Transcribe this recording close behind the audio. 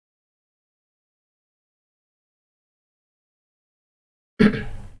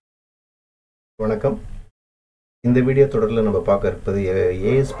வணக்கம். இந்த வீடியோ தொடரில் நம்ம பார்க்க இருப்பது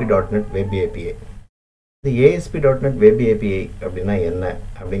ASP.NET Web API. இந்த ASP.NET Web API அப்படின்னா என்ன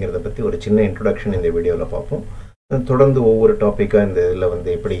அப்படிங்கிறத பற்றி ஒரு சின்ன இன்ட்ரொடக்ஷன் இந்த வீடியோவில் பார்ப்போம். தொடர்ந்து ஒவ்வொரு டாப்பிக்காக இந்த இதில்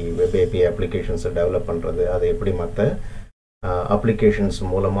வந்து எப்படி Web API அப்ளிகேஷன்ஸை டெவலப் பண்ணுறது, அதை எப்படி மற்ற அப்ளிகேஷன்ஸ்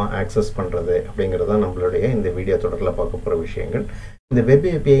மூலமாக ஆக்சஸ் பண்ணுறது அப்படிங்கிறது தான் நம்மளுடைய இந்த வீடியோ தொடரில் பார்க்க போகிற விஷயங்கள். இந்த Web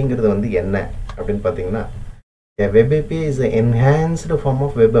APIங்கிறது வந்து என்ன அப்படின்னு பார்த்தீங்கன்னா, Web API is an enhanced form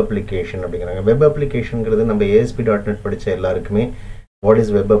of web application அப்படிங்கிறாங்க. வெப் அப்ளிகேஷன்ங்கிறது நம்ம ASP.NET படித்த எல்லாருக்குமே வாட்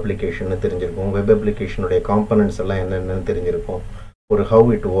இஸ் வெப் அப்ளிகேஷன் தெரிஞ்சிருக்கும். வெப் அப்ளிகேஷனுடைய காம்பனன்ட்ஸ் எல்லாம் என்னென்னு தெரிஞ்சிருக்கும். ஒரு ஹவு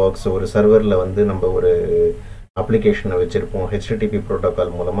இட் ஒர்க்ஸ், ஒரு சர்வரில் வந்து நம்ம ஒரு அப்ளிகேஷனை வச்சுருப்போம். HTTP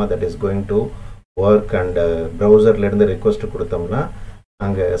ப்ரோட்டோக்கால் மூலமாக that is going to work and ப்ரௌசர்லேருந்து request கொடுத்தோம்னா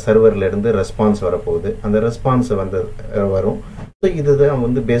அங்கே சர்வர்லேருந்து ரெஸ்பான்ஸ் வரப்போகுது. அந்த ரெஸ்பான்ஸை வந்து வரும். ஸோ இதுதான்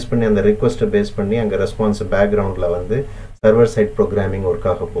வந்து பேஸ் பண்ணி அந்த ரிக்வெஸ்ட்டை பேஸ் பண்ணி அங்கே ரெஸ்பான்ஸ் பேக்ரவுண்டில் வந்து சர்வர் சைட் ப்ரோக்ராமிங் ஒர்க்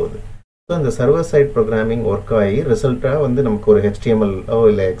ஆக போகுது. ஸோ இந்த சர்வர் சைட் ப்ரோக்ராமிங் ஒர்க் ஆகி ரிசல்ட்டாக வந்து நமக்கு ஒரு HTML-ஓ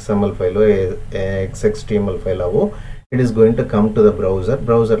இல்லை XML ஃபைலோ XHTML ஃபைலாவோ it is going to come to the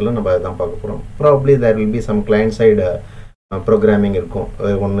ப்ரௌசரில் நம்ம அதை தான் பார்க்க போகிறோம். Probably there will be some client side programming இருக்கும்.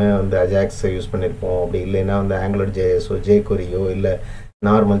 ஒன்று வந்து அஜாக்ஸ் யூஸ் பண்ணியிருப்போம், அப்படி இல்லைன்னா வந்து ஆங்குலர் ஜேஎஸோ ஜேகொரியோ இல்லை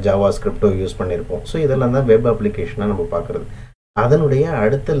நார்மல் ஜாவா ஸ்கிரிப்டோ யூஸ் பண்ணியிருப்போம். ஸோ இதெல்லாம் தான் வெப் அப்ளிகேஷனாக நம்ம பார்க்குறது. அதனுடைய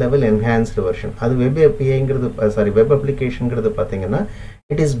அடுத்த லெவல் என்ஹான்ஸ்டு வெர்ஷன் அது வெப் APIங்கிறது வெப் அப்ளிகேஷனுங்கிறது பார்த்தீங்கன்னா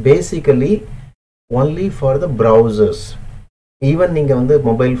it is basically only for the browsers. Even நீங்கள் வந்து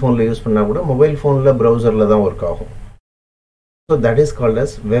மொபைல் ஃபோனில் யூஸ் பண்ணால் கூட மொபைல் ஃபோனில் ப்ரௌசரில் தான் ஒர்க் ஆகும். So that is called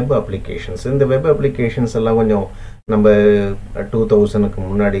as web applications. இந்த வெப் அப்ளிகேஷன்ஸ் எல்லாம் கொஞ்சம் நம்ம 2000க்கு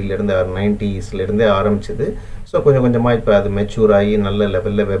முன்னாடியிலேருந்து 90ஸ்லேருந்தே ஆரம்பிச்சிது. ஸோ கொஞ்சம் கொஞ்சமாக இப்போ அது மெச்சூர் ஆகி நல்ல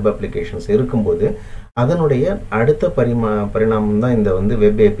லெவலில் வெப் அப்ளிகேஷன்ஸ் இருக்கும்போது அதனுடைய அடுத்த பரிணாமம் தான் இந்த வந்து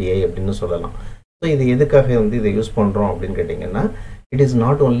வெப் API அப்படின்னு சொல்லலாம். ஸோ இது எதுக்காக வந்து இதை யூஸ் பண்ணுறோம் அப்படின்னு கேட்டிங்கன்னா, it is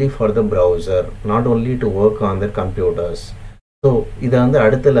not only for the browser, not only to work on the computers. So இதை வந்து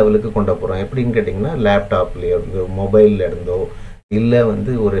அடுத்த லெவலுக்கு கொண்டு போகிறோம். எப்படின்னு கேட்டிங்கன்னா, லேப்டாப்லேயோ மொபைலில் இருந்தோ இல்லை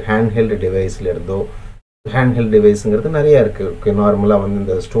வந்து ஒரு ஹேண்ட்ஹெல்டு டிவைஸில் இருந்தோ. ஹேண்ட்ஹெல்ட் டிவைஸுங்கிறது நிறையா இருக்குது. நார்மலாக வந்து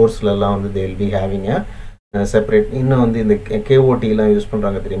இந்த ஸ்டோர்ஸ்லலாம் வந்து they will be having separate. இன்னும் வந்து இந்த KOTலாம் யூஸ்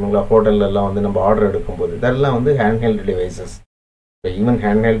பண்ணுறாங்க தெரியுமாங்களா, ஹோட்டல்லலாம் வந்து நம்ம ஆர்டர் எடுக்கும்போது இதெல்லாம் வந்து ஹேண்ட்ஹெல்டு டிவைசஸ். இப்போ ஈவன்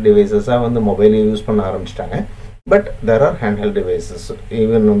ஹேண்ட்ஹெல்ட் டிவைசஸாக வந்து மொபைலையும் யூஸ் பண்ண ஆரம்பிச்சிட்டாங்க. But there are handheld devices.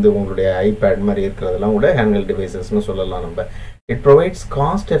 Even வந்து உங்களுடைய ஐபேட் மாதிரி இருக்கிறதெல்லாம் கூட ஹேண்ட்ஹெல்ட் டிவைசஸ்னு சொல்லலாம் நம்ம. It provides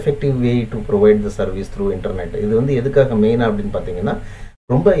cost effective way to provide the service through internet. இது வந்து எதுக்காக மெயினாக அப்படின்னு பார்த்தீங்கன்னா,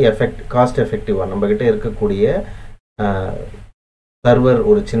 ரொம்ப காஸ்ட் எஃபெக்டிவாக நம்மக்கிட்ட இருக்கக்கூடிய சர்வர்,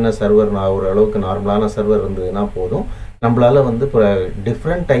 ஒரு சின்ன சர்வர், ஒரு அளவுக்கு நார்மலான சர்வர் இருந்ததுன்னா போதும், நம்மளால் வந்து இப்போ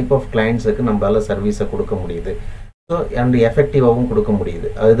டிஃப்ரெண்ட் டைப் ஆஃப் கிளைண்ட்ஸுக்கு நம்மளால் சர்வீஸை கொடுக்க முடியுது. ஸோ அண்ட் எஃபெக்டிவாகவும் கொடுக்க முடியுது.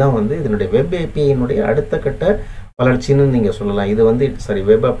 அதுதான் வந்து இதனுடைய வெப் APIயினுடைய அடுத்த கட்ட வளர்ச்சின்னு நீங்கள் சொல்லலாம். இது வந்து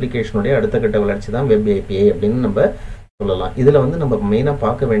வெப் அப்ளிகேஷனுடைய அடுத்த கட்ட வளர்ச்சி தான் வெப் API அப்படின்னு நம்ம சொல்லலாம். இதில் வந்து நம்ம மெயினாக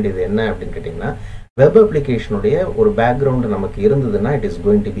பார்க்க வேண்டியது என்ன அப்படின்னு கேட்டிங்கன்னா, வெப் அப்ளிகேஷனுடைய ஒரு பேக்ரவுண்டு நமக்கு இருந்ததுன்னா it is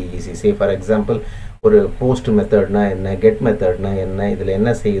going to be easy. For example ஒரு போஸ்ட் மெத்தட்னா என்ன, கெட் மெத்தட்னா என்ன, இதில் என்ன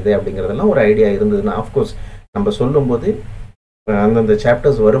செய்யுது அப்படிங்கிறதெல்லாம் ஒரு ஐடியா இருந்ததுன்னா, ஆஃப்கோர்ஸ் நம்ம சொல்லும்போது அந்தந்த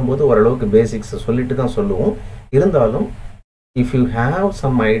சாப்டர்ஸ் வரும்போது ஓரளவுக்கு பேசிக்ஸ் சொல்லிட்டு தான் சொல்லுவோம். இருந்தாலும் if you have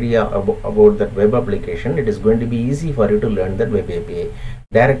some idea about that web application it is going to be easy for you to learn that web API.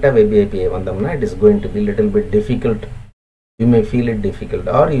 டைரெக்டாக வெப் API வந்தோம்னா it is going to be little bit difficult. You may feel it difficult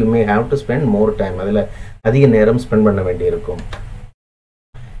or you may have to spend more time. அதில் அதிக நேரம் spend பண்ண வேண்டியிருக்கும்.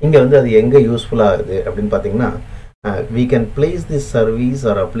 இங்கே வந்து அது எங்கே யூஸ்ஃபுல்லாக ஆகுது அப்படின்னு பார்த்தீங்கன்னா, we can place this service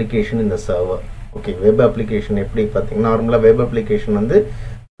or application in the server. Okay, web application எப்படி பார்த்தீங்கன்னா, நார்மலாக வெப் அப்ளிகேஷன் வந்து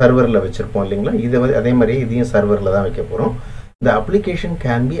சர்வரில் வச்சுருப்போம் இல்லைங்களா, இதை அதே மாதிரி இதையும் சர்வரில் தான் வைக்க போகிறோம். The application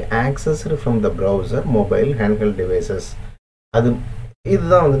can be accessed from the browser, mobile, handheld devices.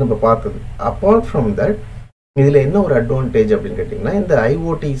 இதுதான் வந்து நம்ம பார்த்தது. Apart from that, இதில் என்ன ஒரு அட்வான்டேஜ் அப்படின்னு கேட்டிங்கன்னா, இந்த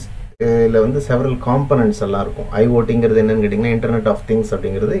IoTஸில் வந்து செவரல் காம்பனன்ட்ஸ் எல்லாம் இருக்கும். IoTங்கிறது என்னென்னு கேட்டிங்கன்னா, இன்டர்நெட் ஆஃப் திங்ஸ்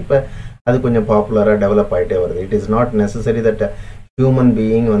அப்படிங்கிறது இப்போ அது கொஞ்சம் பாப்புலராக டெவலப் ஆகிட்டே வருது. It is not necessary that human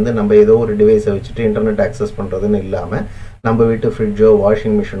being வந்து நம்ம ஏதோ ஒரு டிவைஸை வச்சுட்டு இன்டர்நெட் ஆக்சஸ் பண்ணுறதுன்னு இல்லாமல், நம்ம வீட்டு ஃப்ரிட்ஜோ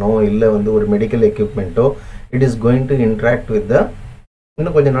வாஷிங் மிஷினோ இல்லை வந்து ஒரு medical எக்யூப்மெண்ட்டோ it is going to interact with the.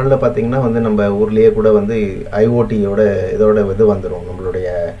 இன்னும் கொஞ்சம் நாளில் பார்த்திங்கன்னா வந்து நம்ம ஊர்லேயே கூட வந்து IoTயோட இது வந்துடும், நம்மளுடைய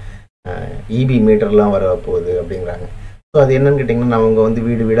EB மீட்டர்லாம் வர போகுது அப்படிங்கிறாங்க. ஸோ அது என்னன்னு கேட்டிங்கன்னா, அவங்க வந்து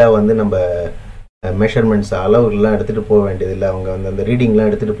வீடு வீடாக வந்து நம்ம மெஷர்மெண்ட்ஸ் அளவுகள்லாம் எடுத்துகிட்டு போக வேண்டியதில்லை, அவங்க வந்து அந்த ரீடிங்லாம்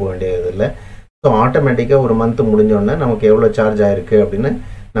எடுத்துகிட்டு போக வேண்டியதில்லை. ஸோ ஆட்டோமேட்டிக்காக ஒரு மந்த் முடிஞ்சோடனே நமக்கு எவ்வளோ சார்ஜ் ஆகிருக்கு அப்படின்னு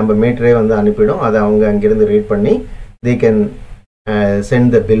நம்ம மீட்டரே வந்து அனுப்பிடும். அதை அவங்க அங்கேருந்து ரீட் பண்ணி they can send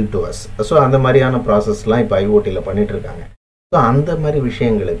the bill to us. So அந்த மாதிரியான ப்ராசஸ்லாம் இப்போ IoTயில் பண்ணிகிட்ருக்காங்க. ஸோ அந்த மாதிரி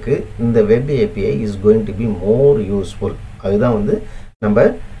விஷயங்களுக்கு இந்த web API is going to be more useful. அதுதான் வந்து நம்ம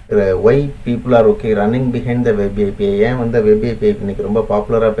why people are okay running behind the web API. ஏன் வந்து web API இன்னைக்கு ரொம்ப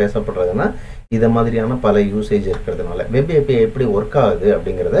பாப்புலராக பேசப்படுறதுன்னா இதை மாதிரியான பல யூசேஜ் இருக்கிறதுனால வெப் API எப்படி ஒர்க் ஆகுது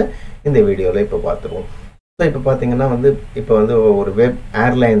அப்படிங்கிறத இந்த வீடியோவில் இப்போ பார்த்துருவோம். ஸோ இப்போ பார்த்தீங்கன்னா வந்து இப்போ வந்து ஒரு வெப்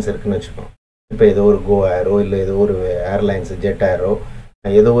ஏர்லைன்ஸ் இருக்குன்னு வச்சுக்கோம். இப்போ ஏதோ ஒரு கோ ஏரோ இல்லை ஏதோ ஒரு ஏர்லைன்ஸ் ஜெட் ஏரோ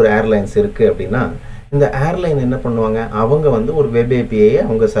ஏதோ ஒரு ஏர்லைன்ஸ் இருக்குது அப்படின்னா இந்த ஏர்லைன் என்ன பண்ணுவாங்க, அவங்க வந்து ஒரு வெப் API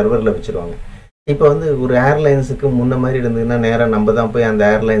அவங்க சர்வரில் வச்சுருவாங்க. இப்போ வந்து ஒரு ஏர்லைன்ஸுக்கு முன்ன மாதிரி இருந்ததுன்னா நேராக நம்ம தான் போய் அந்த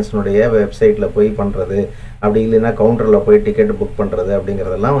ஏர்லைன்ஸினுடைய வெப்சைட்டில் போய் பண்ணுறது, அப்படி இல்லைன்னா கவுண்டரில் போய் டிக்கெட் புக் பண்ணுறது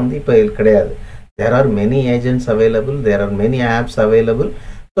அப்படிங்கிறதெல்லாம் வந்து இப்போ கிடையாது. There are many agents available, there are many apps available.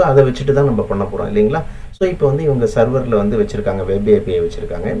 So அதை வச்சுட்டு தான் நம்ம பண்ண போகிறோம் இல்லைங்களா. ஸோ இப்போ வந்து இவங்க சர்வரில் வந்து வச்சுருக்காங்க, வெப் API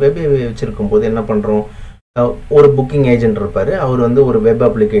வச்சுருக்காங்க. வெப் API வச்சுருக்கும் போது என்ன பண்ணுறோம், ஒரு புக்கிங் ஏஜென்ட் இருப்பார், அவர் வந்து ஒரு வெப்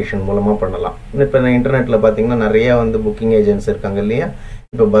அப்ளிகேஷன் மூலமாக பண்ணலாம். இப்போ நான் இன்டர்நெட்டில் பார்த்தீங்கன்னா நிறையா வந்து புக்கிங் ஏஜென்ட்ஸ் இருக்காங்க இல்லையா.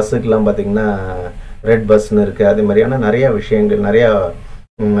 இப்போ பஸ்ஸுக்கெலாம் பார்த்தீங்கன்னா ரெட் பஸ்ன்னு இருக்குது, அதே மாதிரியான நிறையா விஷயங்கள் நிறையா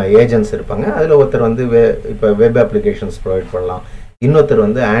ஏஜென்ட்ஸ் இருப்பாங்க. அதில் ஒருத்தர் வந்து இப்போ வெப் அப்ளிகேஷன்ஸ் ப்ரொவைட் பண்ணலாம், இன்னொருத்தர்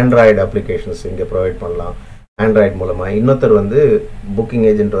வந்து ஆண்ட்ராய்டு அப்ளிகேஷன்ஸ் இங்கே ப்ரொவைட் பண்ணலாம் ஆண்ட்ராய்டு மூலமாக, இன்னொருத்தர் வந்து புக்கிங்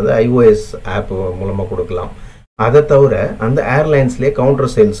ஏஜென்ட் வந்து iOS ஆப் மூலமாக கொடுக்கலாம். அதை தவிர அந்த ஏர்லைன்ஸ்லேயே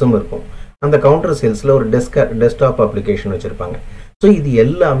கவுண்டர் சேல்ஸும் இருக்கும். அந்த கவுண்டர் சேல்ஸில் ஒரு டெஸ்க்டாப் அப்ளிகேஷன் வச்சுருப்பாங்க. ஸோ இது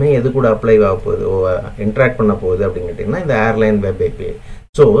எல்லாமே எது கூட அப்ளை ஆக போகுது, இன்ட்ராக்ட் பண்ண போகுது அப்படின்னு கேட்டிங்கன்னா இந்த ஏர்லைன் வெப் API.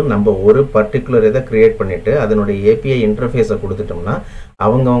 ஸோ நம்ம ஒரு பர்டிகுலர் இதை க்ரியேட் பண்ணிவிட்டு அதனுடைய API இன்டர்ஃபேஸை கொடுத்துட்டோம்னா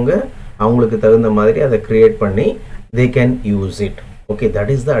அவங்களுக்கு தகுந்த மாதிரி அதை க்ரியேட் பண்ணி they can use it. Okay,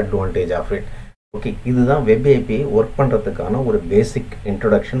 that is the advantage of it. Okay, இதுதான் வெப் API ஒர்க் பண்ணுறதுக்கான ஒரு பேசிக்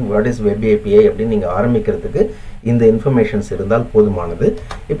introduction. What is web API அப்படின்னு நீங்கள் ஆரம்பிக்கிறதுக்கு இந்த இன்ஃபர்மேஷன்ஸ் இருந்தால் போதுமானது.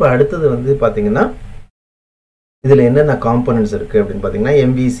 இப்போ அடுத்தது வந்து பார்த்தீங்கன்னா இதில் என்னென்ன காம்பனன்ட்ஸ் இருக்குது அப்படின்னு பார்த்தீங்கன்னா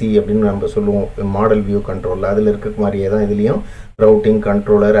MVC அப்படின்னு நம்ம சொல்லுவோம், மாடல் வியூ கண்ட்ரோல். அதில் இருக்க மாதிரியே தான் இதுலேயும் routing,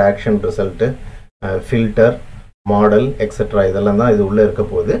 controller, action result, filter, model etcetera இதெல்லாம் தான் இது உள்ளே இருக்க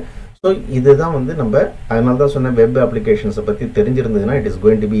போகுது. ஸோ இதுதான் வந்து நம்ம அதனால தான் சொன்ன வெப் அப்ளிகேஷன்ஸை பற்றி தெரிஞ்சிருந்ததுன்னா it is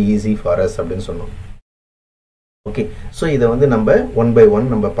going to be easy for us அப்படின்னு சொன்னோம். ஓகே, ஸோ இதை வந்து நம்ம ஒன் பை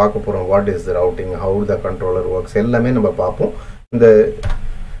ஒன் நம்ம பார்க்க போகிறோம். What is the routing, how the controller works எல்லாமே நம்ம பார்ப்போம். இந்த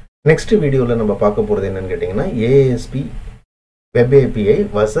நெக்ஸ்ட் வீடியோவில் நம்ம பார்க்க போகிறது என்னென்னு கேட்டிங்கன்னா ASP web API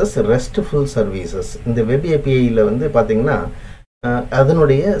versus RESTful services. இந்த வெப் APIயில் வந்து பார்த்திங்கன்னா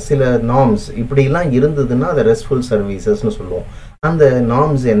அதனுடைய சில நார்ம்ஸ் இப்படிலாம் இருந்ததுன்னா அதை ரெஸ்ட்ஃபுல் சர்வீசஸ்னு சொல்லுவோம். அந்த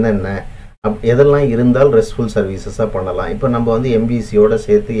நார்ம்ஸ் என்னென்ன, எதெல்லாம் இருந்தால் ரெஸ்ட்ஃபுல் சர்வீசஸாக பண்ணலாம். இப்போ நம்ம வந்து MVCயோட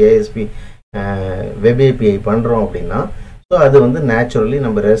சேர்த்து ASP வெப் API பண்ணுறோம் அப்படின்னா ஸோ அது வந்து நேச்சுரலி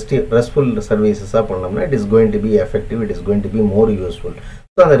நம்ம ரெஸ்ட்ஃபுல் சர்வீசஸாக பண்ணோம்னா it is going to be effective, it is going to be more useful.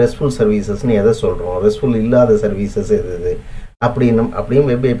 So அந்த ரெஸ்ட்ஃபுல் சர்வீசஸ்ன்னு எதை சொல்கிறோம், ரெஸ்ட்ஃபுல் இல்லாத சர்வீசஸ் எது அப்படியும்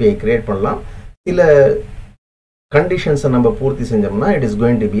வெப் API கிரியேட் பண்ணலாம். சில கண்டிஷன்ஸை நம்ம பூர்த்தி செஞ்சோம்னா it is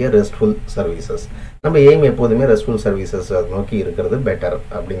going to be a RESTful services. நம்ம எய்ம் எப்போதுமே ரெஸ்ட்ஃபுல் சர்வீசஸ் நோக்கி இருக்கிறது பெட்டர்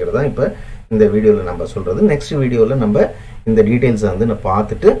அப்படிங்கிறது தான் இப்போ இந்த வீடியோவில் நம்ம சொல்கிறது. நெக்ஸ்ட் வீடியோவில் நம்ம இந்த டீட்டெயில்ஸை வந்து நான்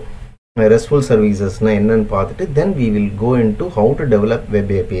பார்த்துட்டு ரெஸ்ட்ஃபுல் சர்வீசஸ்னால் என்னன்னு பார்த்துட்டு then we will go in to how to develop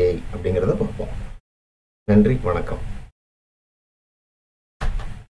web API அப்படிங்கிறத பார்ப்போம். நன்றி, வணக்கம்.